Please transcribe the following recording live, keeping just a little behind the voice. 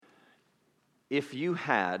If you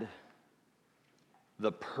had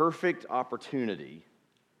the perfect opportunity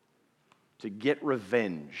to get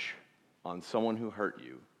revenge on someone who hurt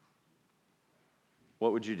you,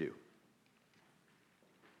 what would you do?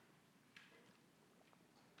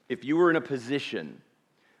 If you were in a position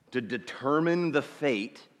to determine the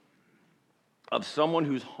fate of someone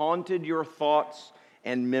who's haunted your thoughts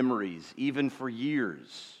and memories, even for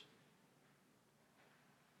years,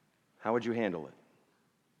 how would you handle it?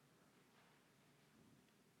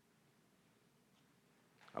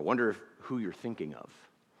 I wonder who you're thinking of.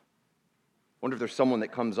 I wonder if there's someone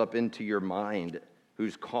that comes up into your mind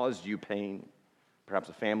who's caused you pain. Perhaps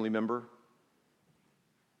a family member.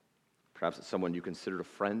 Perhaps it's someone you considered a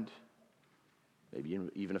friend. Maybe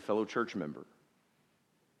even a fellow church member.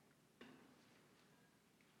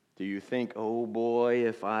 Do you think, oh boy,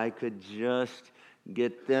 if I could just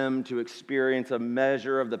get them to experience a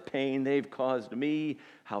measure of the pain they've caused me,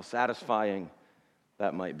 how satisfying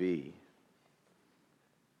that might be?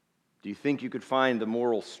 Do you think you could find the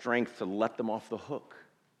moral strength to let them off the hook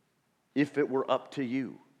if it were up to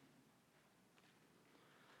you?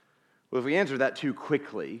 Well, if we answer that too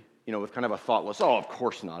quickly, with kind of a thoughtless, oh, of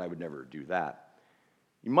course not, I would never do that,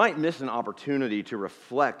 you might miss an opportunity to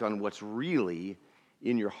reflect on what's really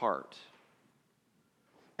in your heart.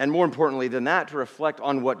 And more importantly than that, to reflect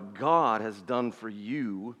on what God has done for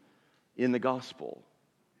you in the gospel.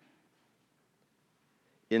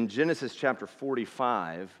 In Genesis chapter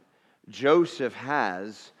 45, Joseph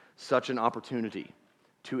has such an opportunity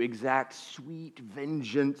to exact sweet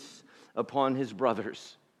vengeance upon his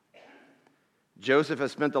brothers. Joseph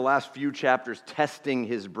has spent the last few chapters testing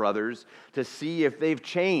his brothers to see if they've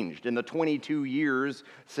changed in the 22 years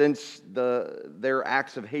since their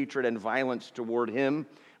acts of hatred and violence toward him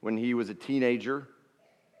when he was a teenager.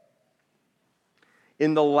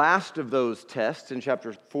 In the last of those tests, in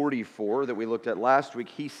chapter 44 that we looked at last week,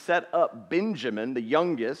 he set up Benjamin, the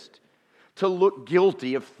youngest, to look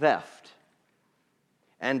guilty of theft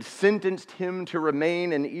and sentenced him to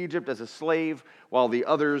remain in Egypt as a slave while the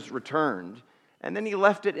others returned. And then he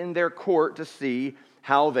left it in their court to see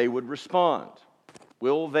how they would respond.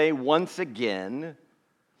 Will they once again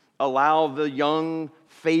allow the young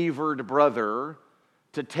favored brother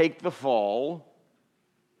to take the fall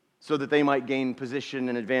so that they might gain position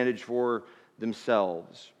and advantage for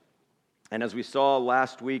themselves? And as we saw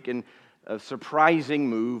last week in a surprising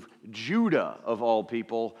move, Judah, of all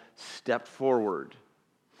people, stepped forward,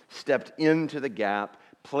 stepped into the gap,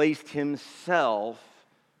 placed himself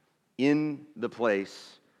in the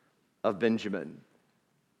place of Benjamin,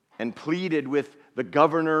 and pleaded with the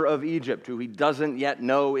governor of Egypt, who he doesn't yet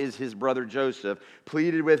know is his brother Joseph,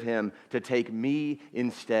 pleaded with him to take me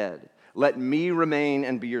instead. Let me remain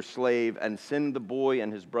and be your slave, and send the boy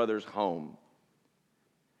and his brothers home.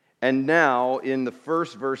 And now, in the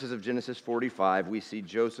first verses of Genesis 45, we see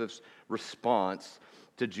Joseph's response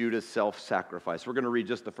to Judah's self-sacrifice. We're going to read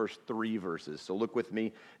just the first 3 verses. So look with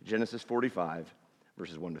me, Genesis 45,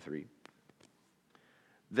 verses 1 to 3.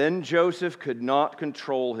 Then Joseph could not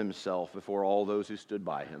control himself before all those who stood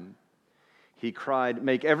by him. He cried,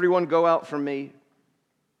 "Make everyone go out from me."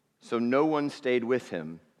 So no one stayed with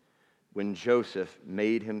him when Joseph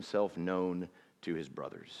made himself known to his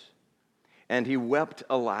brothers. And he wept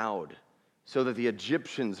aloud, so that the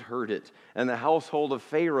Egyptians heard it, and the household of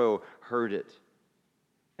Pharaoh heard it.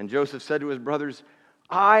 And Joseph said to his brothers,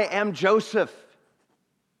 "I am Joseph.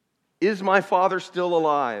 Is my father still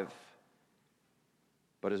alive?"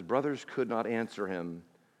 But his brothers could not answer him,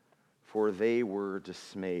 for they were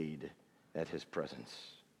dismayed at his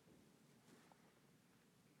presence.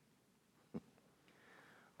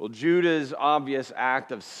 Well, Judah's obvious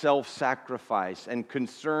act of self-sacrifice and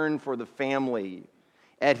concern for the family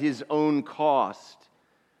at his own cost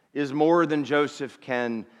is more than Joseph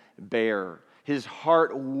can bear. His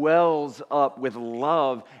heart wells up with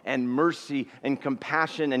love and mercy and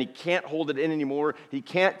compassion, and he can't hold it in anymore. He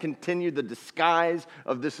can't continue the disguise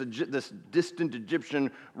of this distant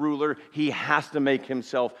Egyptian ruler. He has to make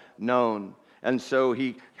himself known. And so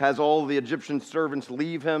he has all the Egyptian servants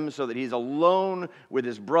leave him so that he's alone with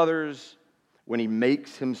his brothers when he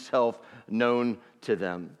makes himself known to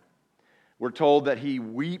them. We're told that he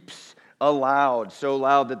weeps aloud, so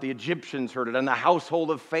loud that the Egyptians heard it and the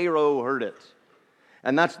household of Pharaoh heard it.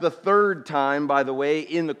 And that's the 3rd time, by the way,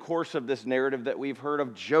 in the course of this narrative that we've heard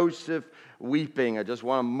of Joseph weeping. I just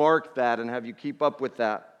want to mark that and have you keep up with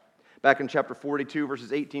that. Back in chapter 42,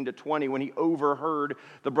 verses 18 to 20, when he overheard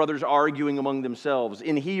the brothers arguing among themselves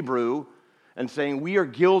in Hebrew and saying, "We are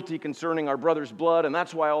guilty concerning our brother's blood, and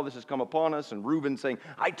that's why all this has come upon us." And Reuben saying,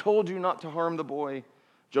 "I told you not to harm the boy."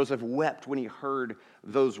 Joseph wept when he heard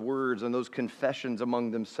those words and those confessions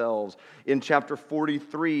among themselves. In chapter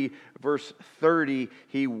 43, verse 30,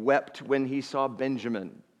 he wept when he saw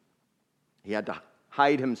Benjamin. He had to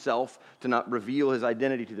hide himself to not reveal his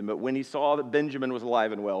identity to them. But when he saw that Benjamin was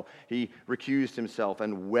alive and well, he recused himself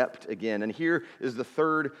and wept again. And here is the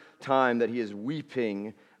third time that he is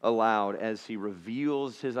weeping aloud as he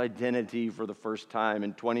reveals his identity for the first time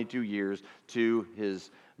in 22 years to his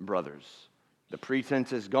brothers. The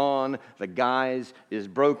pretense is gone. The guise is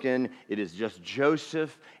broken. It is just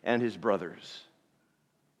Joseph and his brothers.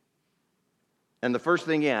 And the first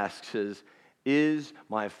thing he asks is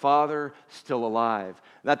my father still alive?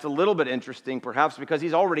 That's a little bit interesting, perhaps because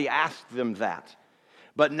he's already asked them that.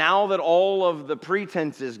 But now that all of the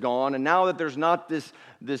pretense is gone, and now that there's not this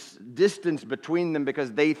distance between them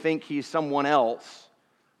because they think he's someone else,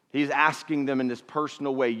 he's asking them in this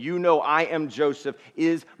personal way. You know I am Joseph.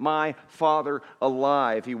 Is my father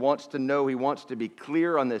alive? He wants to know. He wants to be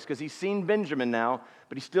clear on this because he's seen Benjamin now,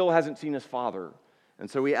 but he still hasn't seen his father. And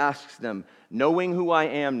so he asks them, knowing who I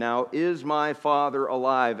am now, is my father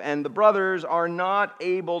alive? And the brothers are not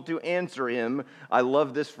able to answer him. I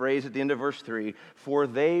love this phrase at the end of verse 3, for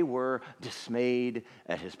they were dismayed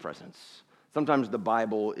at his presence. Sometimes the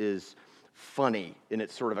Bible is funny in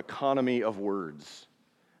its sort of economy of words.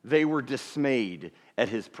 They were dismayed at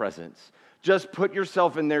his presence. Just put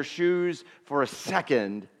yourself in their shoes for a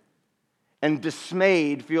second, and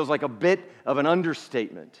dismayed feels like a bit of an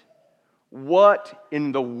understatement. What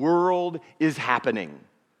in the world is happening?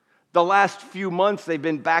 The last few months they've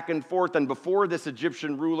been back and forth, and before this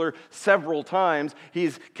Egyptian ruler several times,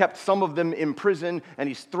 he's kept some of them in prison, and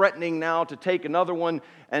he's threatening now to take another one,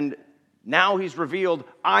 and now he's revealed,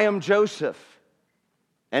 I am Joseph.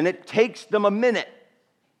 And it takes them a minute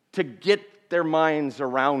to get their minds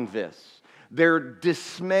around this. They're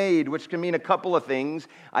dismayed, which can mean a couple of things.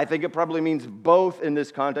 I think it probably means both in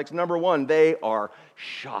this context. Number one, they are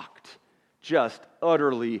shocked. Just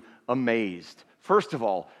utterly amazed. First of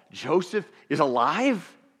all, Joseph is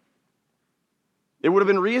alive? It would have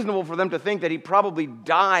been reasonable for them to think that he probably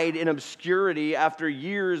died in obscurity after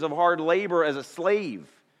years of hard labor as a slave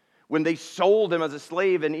when they sold him as a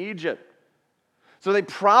slave in Egypt. So they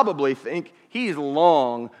probably think he's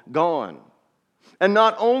long gone. And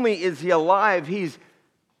not only is he alive, he's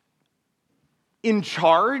in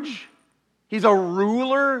charge. He's a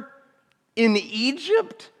ruler in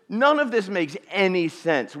Egypt. None of this makes any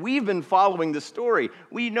sense. We've been following the story.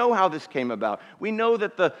 We know how this came about. We know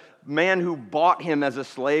that the man who bought him as a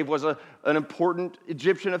slave was an important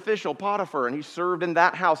Egyptian official, Potiphar, and he served in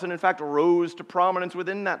that house and in fact rose to prominence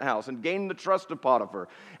within that house and gained the trust of Potiphar.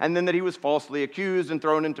 And then that he was falsely accused and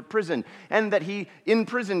thrown into prison, and that he in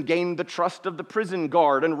prison gained the trust of the prison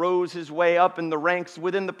guard and rose his way up in the ranks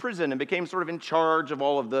within the prison and became sort of in charge of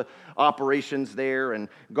all of the operations there and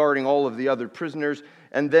guarding all of the other prisoners.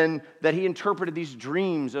 And then that he interpreted these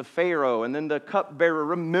dreams of Pharaoh, and then the cupbearer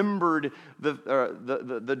remembered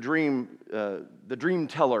the dream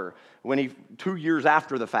teller when he 2 years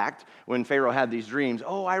after the fact, when Pharaoh had these dreams.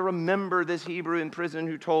 Oh, I remember this Hebrew in prison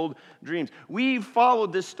who told dreams. We've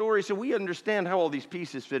followed this story, so we understand how all these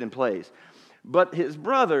pieces fit in place. But his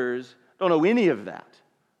brothers don't know any of that.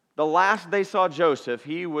 The last they saw Joseph,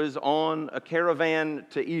 he was on a caravan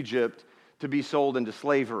to Egypt to be sold into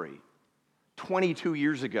slavery. 22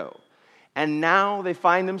 years ago. And now they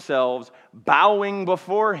find themselves bowing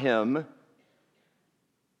before him,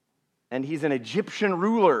 and he's an Egyptian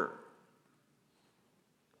ruler.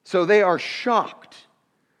 So they are shocked.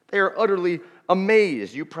 They are utterly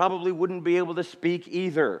amazed. You probably wouldn't be able to speak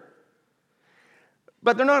either.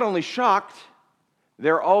 But they're not only shocked,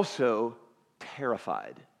 they're also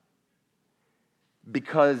terrified.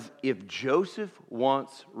 Because if Joseph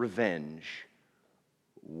wants revenge,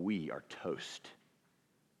 we are toast.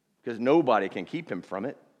 Because nobody can keep him from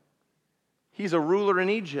it. He's a ruler in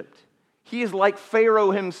Egypt. He is like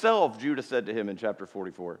Pharaoh himself, Judah said to him in chapter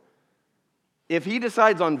 44. If he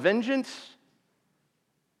decides on vengeance,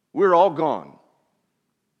 we're all gone.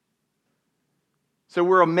 So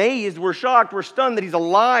we're amazed, we're shocked, we're stunned that he's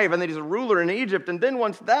alive and that he's a ruler in Egypt. And then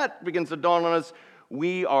once that begins to dawn on us,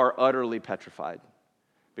 we are utterly petrified.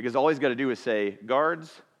 Because all he's got to do is say,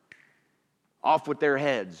 guards, off with their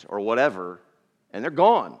heads or whatever, and they're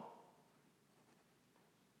gone.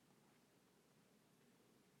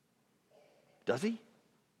 Does he?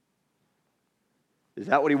 Is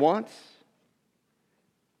that what he wants?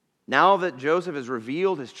 Now that Joseph has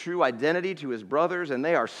revealed his true identity to his brothers and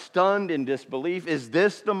they are stunned in disbelief, is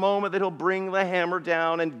this the moment that he'll bring the hammer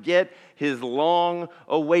down and get his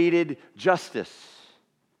long-awaited justice?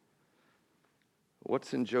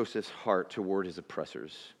 What's in Joseph's heart toward his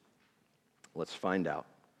oppressors? Let's find out.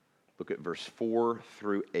 Look at verse 4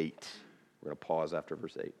 through 8. We're going to pause after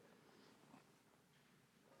verse 8.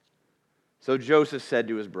 So Joseph said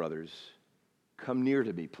to his brothers, "Come near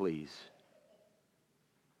to me, please."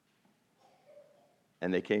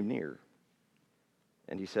 And they came near.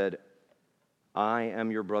 And he said, "I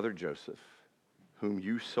am your brother Joseph, whom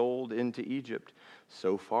you sold into Egypt.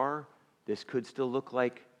 So far, this could still look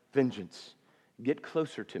like vengeance. Get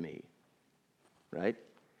closer to me." Right?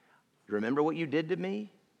 Remember what you did to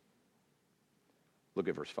me? Look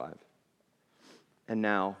at verse 5. "And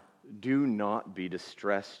now, do not be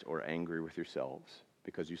distressed or angry with yourselves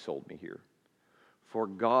because you sold me here. For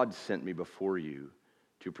God sent me before you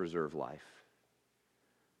to preserve life.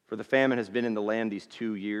 For the famine has been in the land these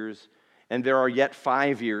 2 years, and there are yet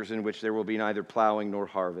 5 years in which there will be neither plowing nor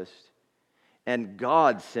harvest. And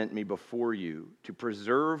God sent me before you to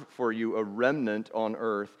preserve for you a remnant on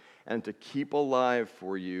earth and to keep alive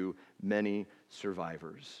for you many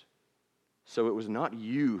survivors. So it was not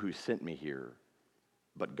you who sent me here,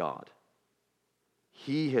 but God.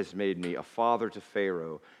 He has made me a father to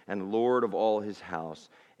Pharaoh and lord of all his house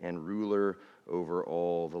and ruler over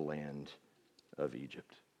all the land of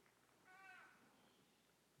Egypt."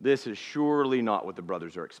 This is surely not what the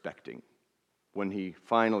brothers are expecting when he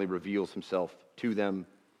finally reveals himself to them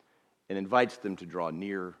and invites them to draw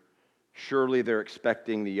near. Surely they're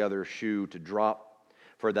expecting the other shoe to drop,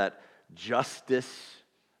 for that justice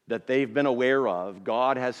that they've been aware of,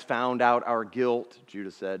 God has found out our guilt,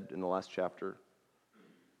 Judah said in the last chapter.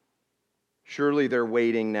 Surely they're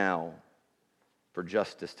waiting now for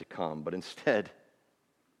justice to come, but instead,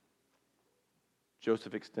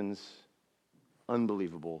 Joseph extends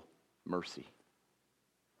unbelievable mercy.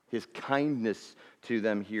 His kindness to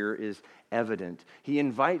them here is evident. He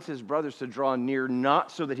invites his brothers to draw near,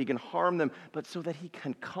 not so that he can harm them, but so that he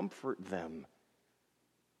can comfort them.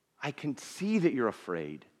 I can see that you're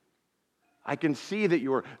afraid. I can see that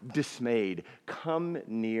you're dismayed. Come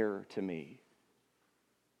near to me.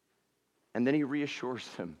 And then he reassures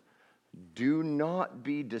them, "Do not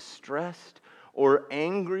be distressed or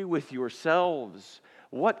angry with yourselves."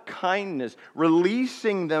 What kindness,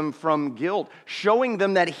 releasing them from guilt, showing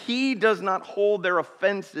them that he does not hold their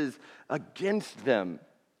offenses against them.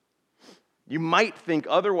 You might think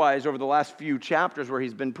otherwise over the last few chapters where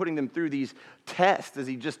he's been putting them through these tests. Is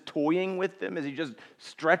he just toying with them? Is he just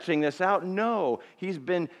stretching this out? No, he's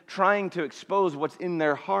been trying to expose what's in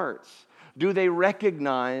their hearts. Do they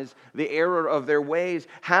recognize the error of their ways?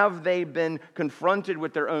 Have they been confronted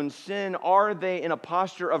with their own sin? Are they in a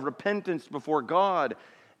posture of repentance before God?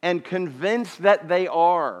 And convinced that they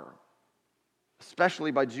are,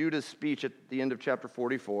 especially by Judah's speech at the end of chapter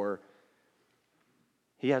 44,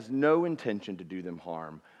 he has no intention to do them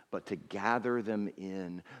harm, but to gather them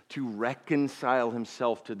in, to reconcile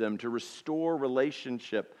himself to them, to restore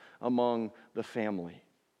relationship among the family.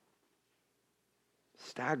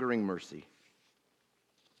 Staggering mercy.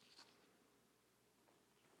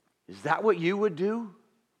 Is that what you would do?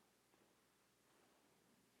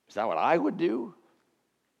 Is that what I would do?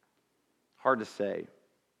 Hard to say.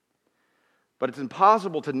 But it's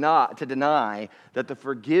impossible to deny that the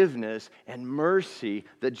forgiveness and mercy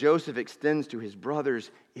that Joseph extends to his brothers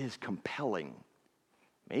is compelling,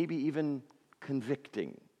 maybe even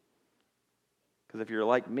convicting. Because if you're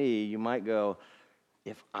like me, you might go,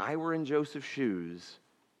 if I were in Joseph's shoes,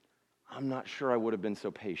 I'm not sure I would have been so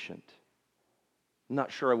patient. I'm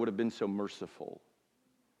not sure I would have been so merciful.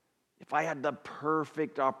 If I had the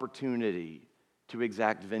perfect opportunity to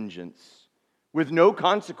exact vengeance with no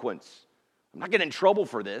consequence, I'm not getting in trouble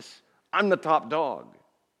for this. I'm the top dog.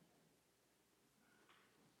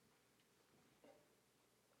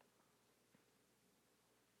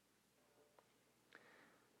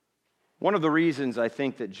 One of the reasons I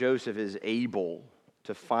think that Joseph is able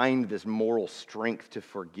to find this moral strength to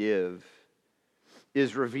forgive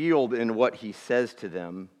is revealed in what he says to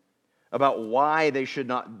them about why they should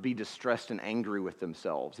not be distressed and angry with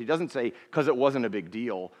themselves. He doesn't say, because it wasn't a big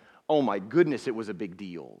deal. Oh my goodness, it was a big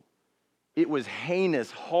deal. It was heinous,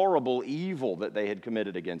 horrible evil that they had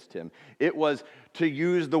committed against him. It was, to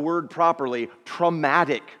use the word properly,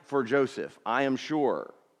 traumatic for Joseph, I am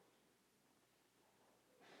sure.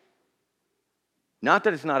 Not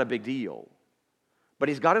that it's not a big deal, but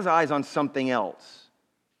he's got his eyes on something else.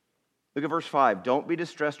 Look at verse 5. Don't be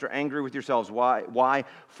distressed or angry with yourselves. Why?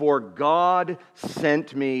 For God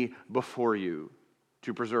sent me before you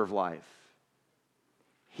to preserve life.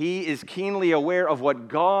 He is keenly aware of what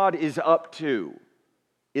God is up to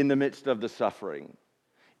in the midst of the suffering.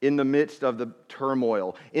 in the midst of the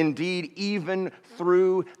turmoil. Indeed, even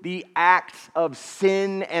through the acts of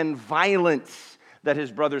sin and violence that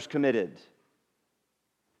his brothers committed.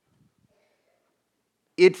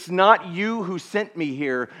 It's not you who sent me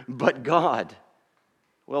here, but God.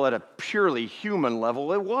 Well, at a purely human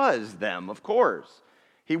level, it was them, of course.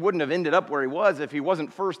 He wouldn't have ended up where he was if he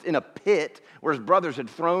wasn't first in a pit where his brothers had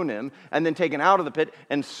thrown him and then taken out of the pit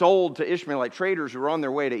and sold to Ishmaelite traders who were on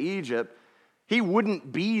their way to Egypt. He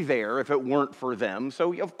wouldn't be there if it weren't for them.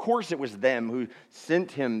 So, of course, it was them who sent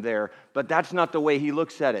him there. But that's not the way he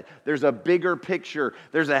looks at it. There's a bigger picture.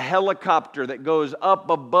 There's a helicopter that goes up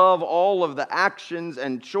above all of the actions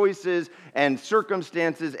and choices and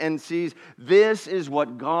circumstances and sees this is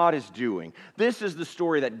what God is doing. This is the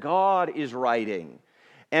story that God is writing.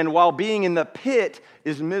 And while being in the pit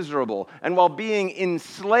is miserable, and while being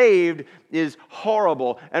enslaved is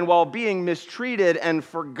horrible, and while being mistreated and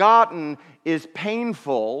forgotten is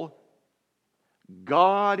painful,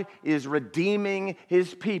 God is redeeming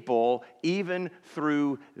his people even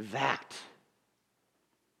through that.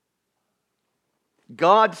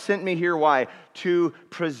 God sent me here, why? To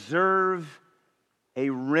preserve a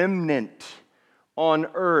remnant on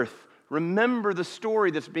earth. Remember the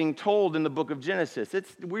story that's being told in the book of Genesis.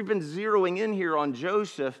 We've been zeroing in here on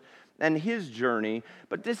Joseph and his journey,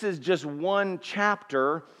 but this is just one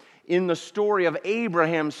chapter in the story of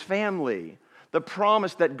Abraham's family. The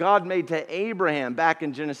promise that God made to Abraham back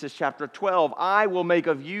in Genesis chapter 12, I will make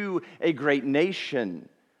of you a great nation.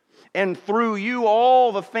 And through you,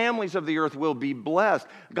 all the families of the earth will be blessed.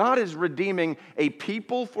 God is redeeming a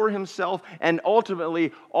people for himself and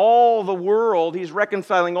ultimately all the world. He's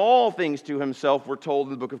reconciling all things to himself, we're told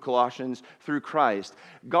in the book of Colossians, through Christ.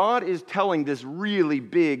 God is telling this really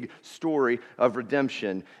big story of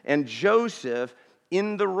redemption. And Joseph,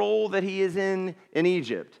 in the role that he is in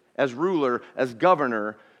Egypt, as ruler, as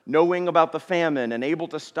governor, knowing about the famine and able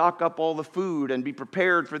to stock up all the food and be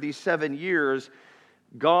prepared for these 7 years,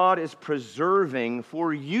 God is preserving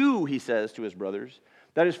for you, he says to his brothers,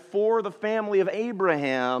 that is for the family of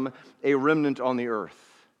Abraham, a remnant on the earth.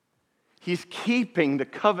 He's keeping the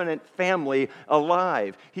covenant family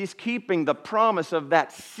alive. He's keeping the promise of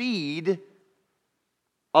that seed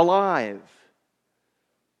alive.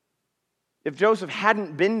 If Joseph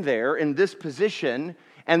hadn't been there in this position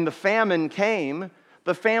and the famine came,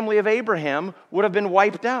 the family of Abraham would have been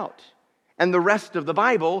wiped out. And the rest of the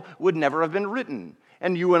Bible would never have been written.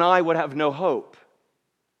 And you and I would have no hope.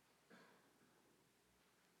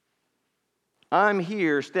 I'm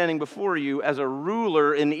here standing before you as a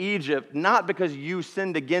ruler in Egypt, not because you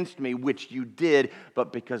sinned against me, which you did,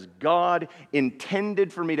 but because God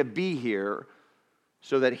intended for me to be here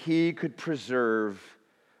so that he could preserve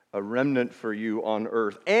a remnant for you on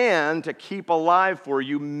earth and to keep alive for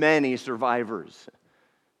you many survivors.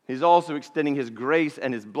 He's also extending his grace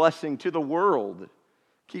and his blessing to the world,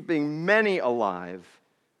 keeping many alive.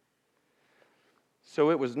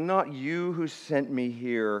 So it was not you who sent me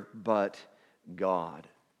here, but God.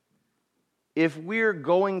 If we're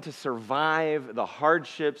going to survive the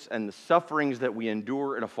hardships and the sufferings that we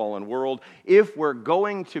endure in a fallen world, if we're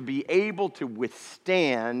going to be able to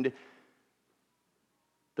withstand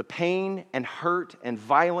the pain and hurt and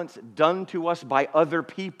violence done to us by other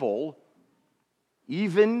people,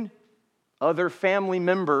 even other family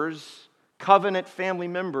members, covenant family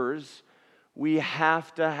members, we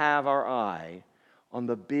have to have our eye on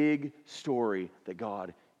the big story that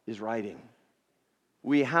God is writing.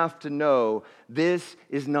 We have to know this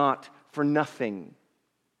is not for nothing.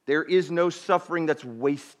 There is no suffering that's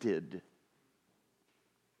wasted.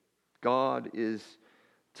 God is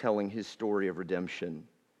telling his story of redemption.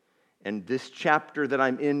 And this chapter that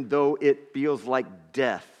I'm in, though it feels like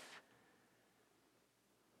death,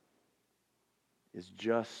 is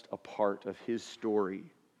just a part of his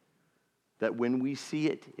story that when we see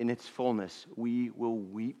it in its fullness, we will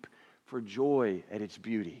weep for joy at its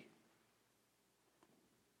beauty.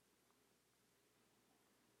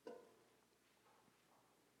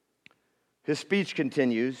 His speech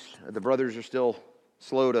continues. The brothers are still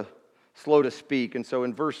slow to speak, and so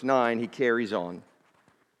in verse 9 he carries on.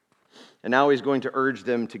 And now he's going to urge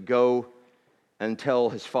them to go and tell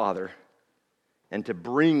his father and to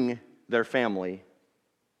bring their family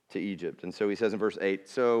to Egypt. And so he says in verse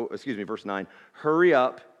 9, hurry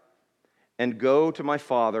up and go to my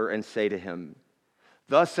father and say to him,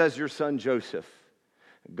 thus says your son Joseph,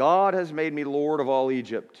 God has made me Lord of all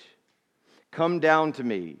Egypt. Come down to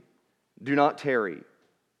me, do not tarry.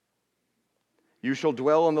 You shall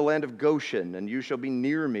dwell in the land of Goshen, and you shall be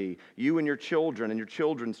near me, you and your children and your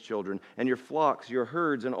children's children, and your flocks, your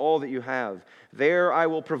herds, and all that you have. There I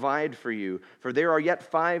will provide for you, for there are yet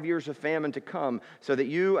 5 years of famine to come, so that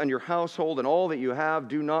you and your household and all that you have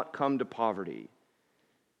do not come to poverty.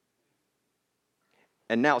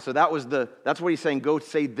 And now, so that's what he's saying, go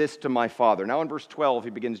say this to my father. Now in verse 12, he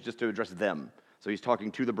begins just to address them. So he's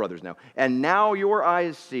talking to the brothers now. And now your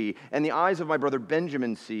eyes see, and the eyes of my brother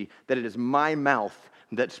Benjamin see, that it is my mouth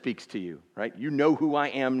that speaks to you, right? You know who I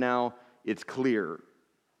am now. It's clear.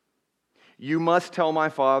 You must tell my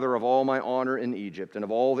father of all my honor in Egypt and of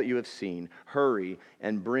all that you have seen. Hurry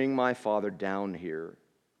and bring my father down here.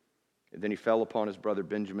 And then he fell upon his brother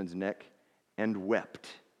Benjamin's neck and wept.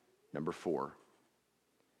 Number 4.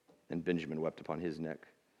 And Benjamin wept upon his neck.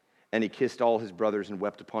 And he kissed all his brothers and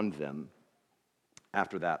wept upon them.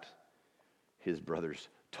 After that, his brothers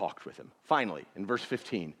talked with him. Finally, in verse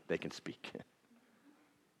 15, they can speak.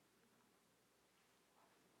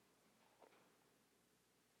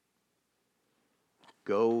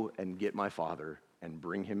 Go and get my father and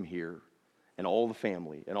bring him here, and all the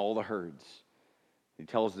family and all the herds. He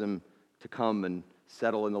tells them to come and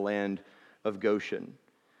settle in the land of Goshen.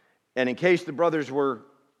 And in case the brothers were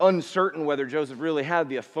uncertain whether Joseph really had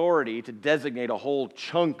the authority to designate a whole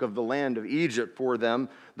chunk of the land of Egypt for them,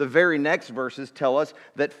 the very next verses tell us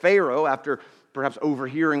that Pharaoh, after perhaps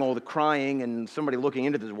overhearing all the crying and somebody looking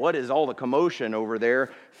into this, what is all the commotion over there?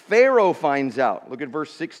 Pharaoh finds out. Look at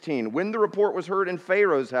verse 16. When the report was heard in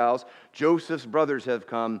Pharaoh's house, Joseph's brothers have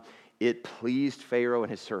come. It pleased Pharaoh and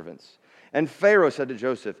his servants. And Pharaoh said to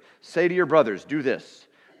Joseph, say to your brothers, do this.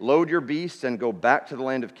 Load your beasts and go back to the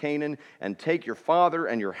land of Canaan and take your father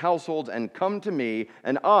and your households and come to me,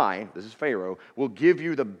 and I, this is Pharaoh, will give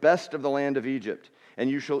you the best of the land of Egypt, and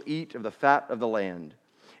you shall eat of the fat of the land.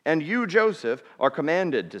 And you, Joseph, are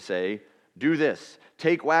commanded to say, do this,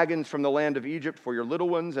 take wagons from the land of Egypt for your little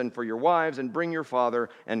ones and for your wives, and bring your father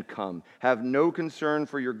and come. Have no concern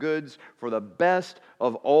for your goods, for the best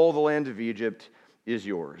of all the land of Egypt is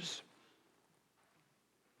yours.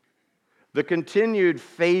 The continued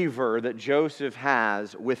favor that Joseph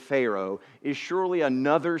has with Pharaoh is surely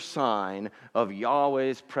another sign of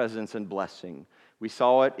Yahweh's presence and blessing. We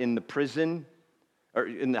saw it in the prison, or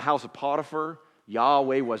in the house of Potiphar.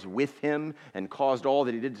 Yahweh was with him and caused all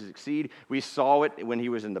that he did to succeed. We saw it when he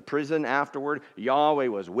was in the prison afterward. Yahweh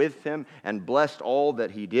was with him and blessed all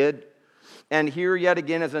that he did. And here yet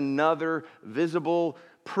again is another visible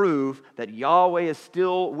proof that Yahweh is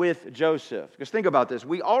still with Joseph. Because think about this.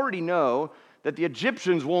 We already know that the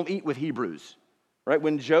Egyptians won't eat with Hebrews. Right?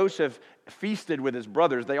 When Joseph feasted with his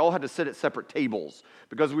brothers, they all had to sit at separate tables.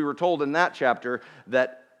 Because we were told in that chapter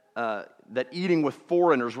that eating with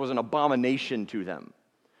foreigners was an abomination to them.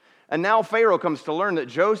 And now Pharaoh comes to learn that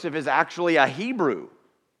Joseph is actually a Hebrew.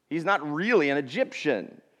 He's not really an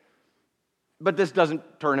Egyptian. But this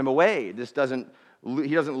doesn't turn him away. He doesn't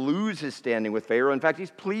lose his standing with Pharaoh. In fact,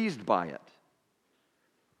 he's pleased by it.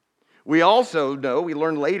 We also know, we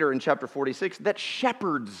learn later in chapter 46, that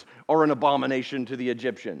shepherds are an abomination to the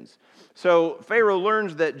Egyptians. So Pharaoh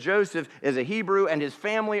learns that Joseph is a Hebrew and his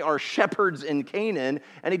family are shepherds in Canaan,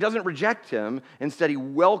 and he doesn't reject him. Instead, he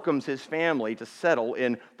welcomes his family to settle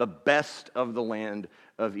in the best of the land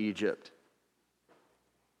of Egypt.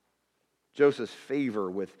 Joseph's favor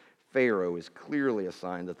with Pharaoh is clearly a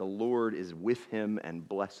sign that the Lord is with him and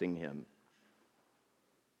blessing him.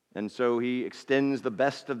 And so he extends the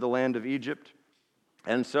best of the land of Egypt.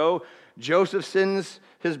 And so Joseph sends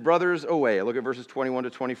his brothers away. Look at verses 21 to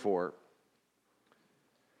 24.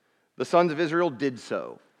 The sons of Israel did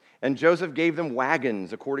so. And Joseph gave them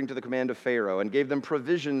wagons according to the command of Pharaoh, and gave them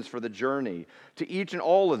provisions for the journey. To each and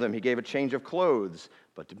all of them he gave a change of clothes.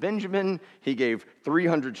 But to Benjamin he gave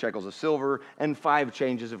 300 shekels of silver and 5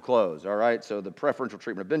 changes of clothes. All right, so the preferential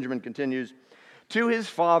treatment of Benjamin continues. To his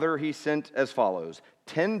father he sent as follows: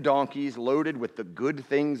 10 donkeys loaded with the good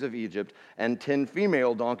things of Egypt, and 10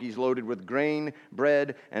 female donkeys loaded with grain,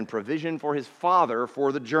 bread, and provision for his father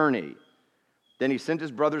for the journey. Then he sent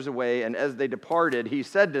his brothers away, and as they departed, he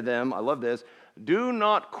said to them, I love this, do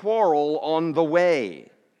not quarrel on the way.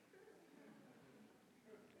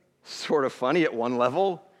 Sort of funny at one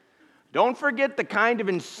level. Don't forget the kind of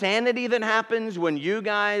insanity that happens when you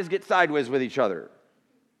guys get sideways with each other.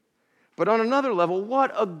 But on another level,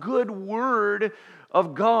 what a good word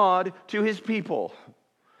of God to his people.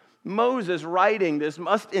 Moses writing this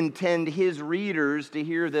must intend his readers to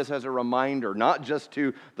hear this as a reminder, not just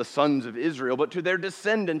to the sons of Israel, but to their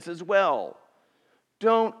descendants as well.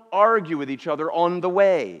 Don't argue with each other on the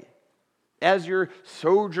way. As you're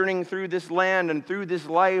sojourning through this land and through this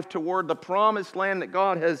life toward the promised land that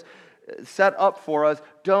God has set up for us,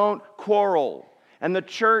 don't quarrel. And the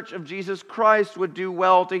church of Jesus Christ would do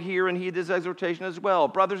well to hear and heed this exhortation as well.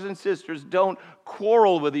 Brothers and sisters, don't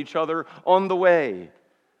quarrel with each other on the way.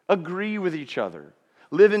 Agree with each other.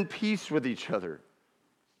 Live in peace with each other.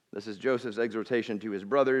 This is Joseph's exhortation to his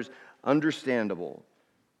brothers, understandable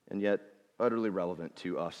and yet utterly relevant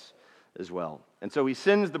to us as well. And so he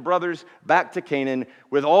sends the brothers back to Canaan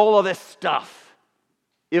with all of this stuff.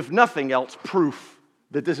 If nothing else, proof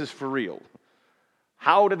that this is for real.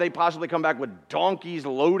 How did they possibly come back with donkeys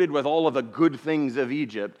loaded with all of the good things of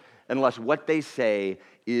Egypt unless what they say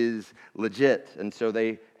is legit? And so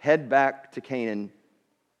they head back to Canaan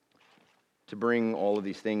to bring all of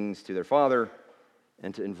these things to their father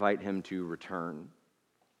and to invite him to return.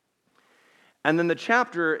 And then the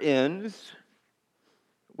chapter ends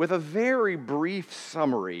with a very brief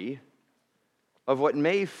summary of what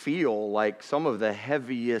may feel like some of the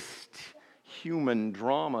heaviest human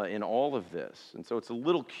drama in all of this. And so it's a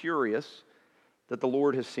little curious that the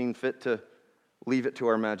Lord has seen fit to leave it to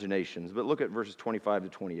our imaginations. But look at verses 25 to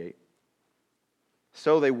 28.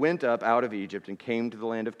 So they went up out of Egypt and came to the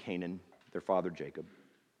land of Canaan, their father Jacob.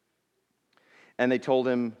 And they told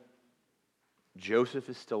him, Joseph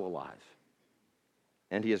is still alive,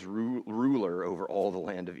 and he is ruler over all the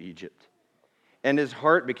land of Egypt. And his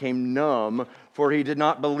heart became numb, for he did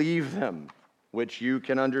not believe them, which you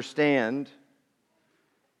can understand.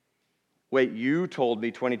 Wait, you told me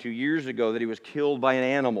 22 years ago that he was killed by an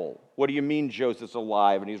animal. What do you mean Joseph's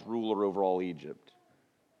alive and he's ruler over all Egypt?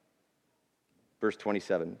 Verse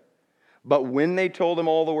 27. But when they told him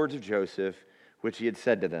all the words of Joseph, which he had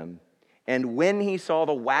said to them, and when he saw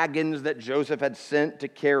the wagons that Joseph had sent to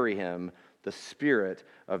carry him, the spirit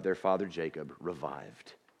of their father Jacob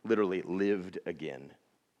revived. Literally lived again.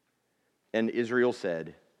 And Israel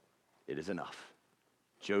said, it is enough.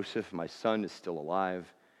 Joseph, my son, is still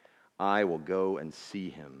alive. I will go and see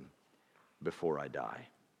him before I die.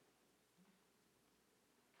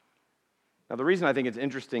 Now, the reason I think it's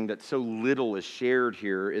interesting that so little is shared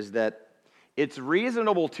here is that it's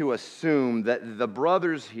reasonable to assume that the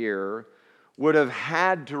brothers here would have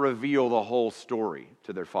had to reveal the whole story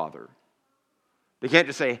to their father. They can't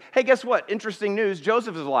just say, hey, guess what? Interesting news,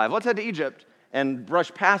 Joseph is alive. Let's head to Egypt and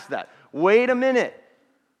brush past that. Wait a minute.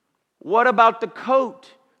 What about the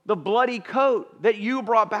coat? The bloody coat that you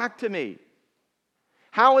brought back to me.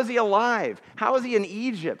 How is he alive? How is he in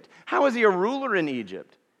Egypt? How is he a ruler in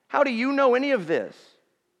Egypt? How do you know any of this?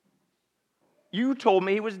 You told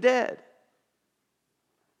me he was dead.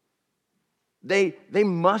 They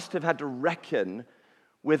must have had to reckon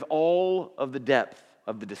with all of the depth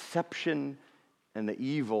of the deception and the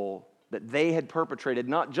evil that they had perpetrated,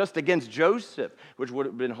 not just against Joseph, which would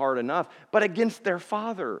have been hard enough, but against their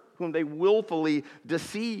father, whom they willfully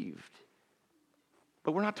deceived.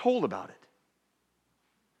 But we're not told about it.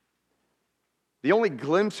 The only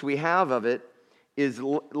glimpse we have of it is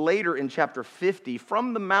later in chapter 50,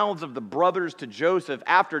 from the mouths of the brothers to Joseph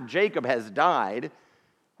after Jacob has died,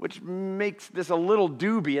 which makes this a little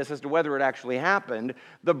dubious as to whether it actually happened.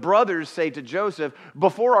 The brothers say to Joseph,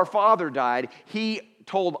 before our father died, he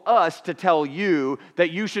told us to tell you that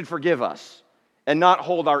you should forgive us and not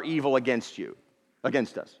hold our evil against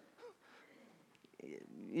us.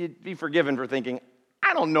 You'd be forgiven for thinking,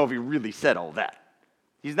 I don't know if he really said all that.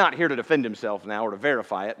 He's not here to defend himself now or to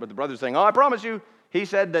verify it, but the brother's saying, I promise you, he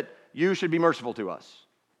said that you should be merciful to us.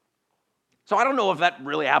 So I don't know if that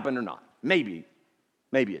really happened or not. Maybe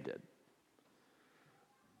it did.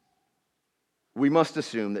 We must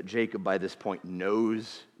assume that Jacob by this point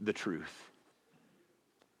knows the truth.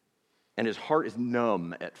 And his heart is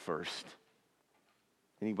numb at first.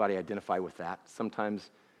 Anybody identify with that?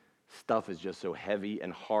 Sometimes stuff is just so heavy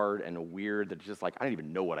and hard and weird that it's just like, I don't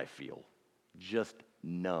even know what I feel. Just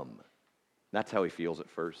numb. That's how he feels at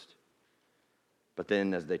first. But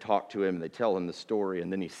then as they talk to him, they tell him the story,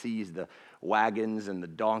 and then he sees the wagons and the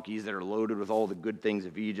donkeys that are loaded with all the good things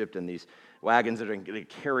of Egypt, and these wagons that are going to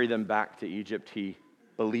carry them back to Egypt, he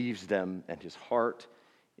believes them, and his heart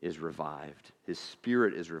is revived. His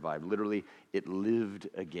spirit is revived. Literally, it lived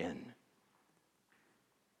again.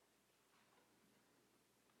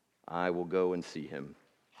 I will go and see him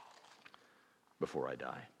before I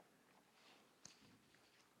die.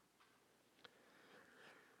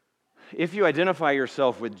 If you identify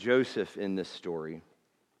yourself with Joseph in this story,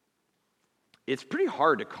 it's pretty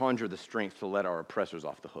hard to conjure the strength to let our oppressors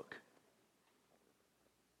off the hook.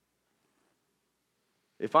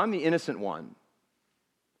 If I'm the innocent one,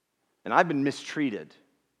 and I've been mistreated,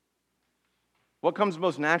 what comes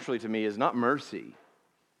most naturally to me is not mercy,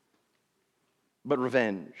 but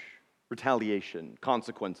revenge, retaliation,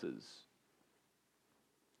 consequences.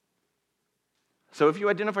 So if you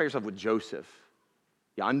identify yourself with Joseph,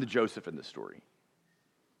 yeah, I'm the Joseph in this story,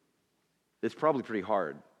 it's probably pretty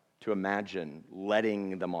hard to imagine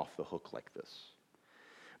letting them off the hook like this.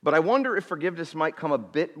 But I wonder if forgiveness might come a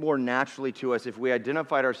bit more naturally to us if we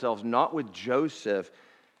identified ourselves not with Joseph,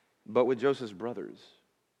 but with Joseph's brothers.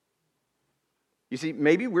 You see,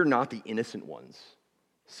 maybe we're not the innocent ones,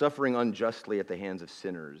 suffering unjustly at the hands of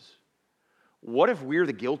sinners. What if we're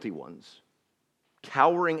the guilty ones,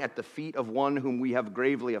 cowering at the feet of one whom we have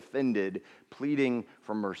gravely offended, pleading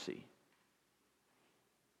for mercy?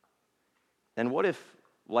 And what if,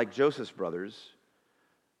 like Joseph's brothers,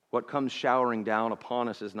 what comes showering down upon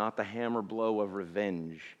us is not the hammer blow of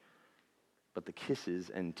revenge, but the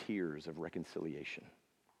kisses and tears of reconciliation?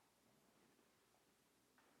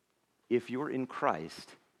 If you're in Christ,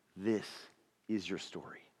 this is your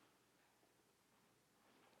story.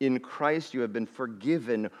 In Christ, you have been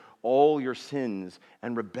forgiven all your sins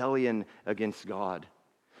and rebellion against God.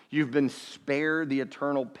 You've been spared the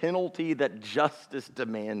eternal penalty that justice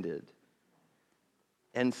demanded.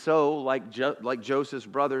 And so, like Joseph's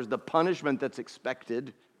brothers, the punishment that's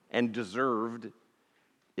expected and deserved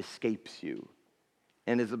escapes you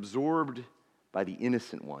and is absorbed by the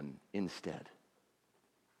innocent one instead.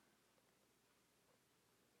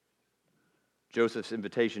 Joseph's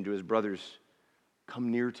invitation to his brothers, "Come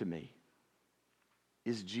near to me,"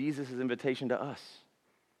 is Jesus' invitation to us.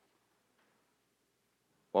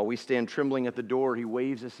 While we stand trembling at the door, he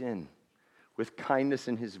waves us in with kindness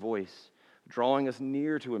in his voice, drawing us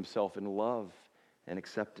near to himself in love and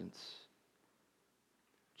acceptance.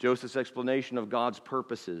 Joseph's explanation of God's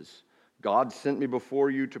purposes, "God sent me before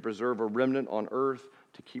you to preserve a remnant on earth,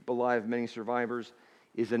 to keep alive many survivors,"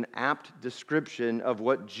 is an apt description of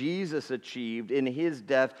what Jesus achieved in his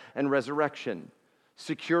death and resurrection,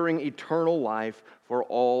 securing eternal life for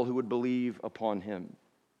all who would believe upon him.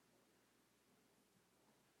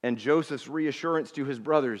 And Joseph's reassurance to his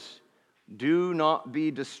brothers, "Do not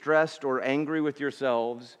be distressed or angry with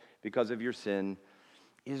yourselves because of your sin,"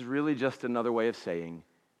 is really just another way of saying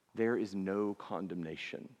there is no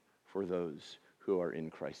condemnation for those who are in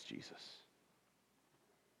Christ Jesus.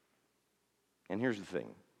 And here's the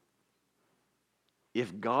thing.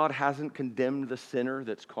 If God hasn't condemned the sinner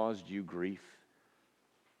that's caused you grief,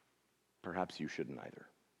 perhaps you shouldn't either.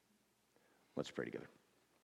 Let's pray together.